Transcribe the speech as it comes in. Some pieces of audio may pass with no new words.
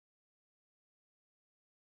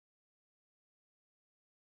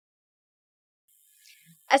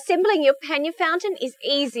Assembling your Panya fountain is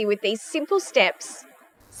easy with these simple steps.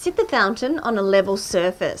 Sit the fountain on a level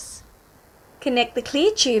surface. Connect the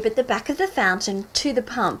clear tube at the back of the fountain to the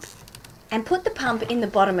pump and put the pump in the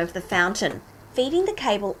bottom of the fountain, feeding the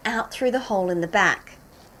cable out through the hole in the back.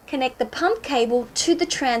 Connect the pump cable to the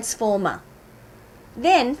transformer.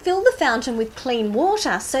 Then fill the fountain with clean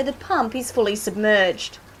water so the pump is fully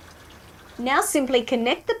submerged. Now simply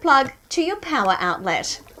connect the plug to your power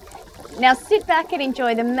outlet. Now sit back and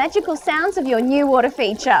enjoy the magical sounds of your new water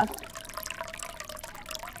feature.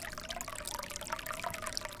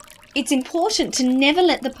 It's important to never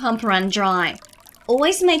let the pump run dry.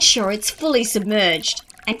 Always make sure it's fully submerged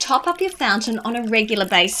and top up your fountain on a regular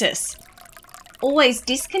basis. Always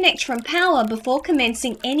disconnect from power before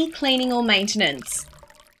commencing any cleaning or maintenance.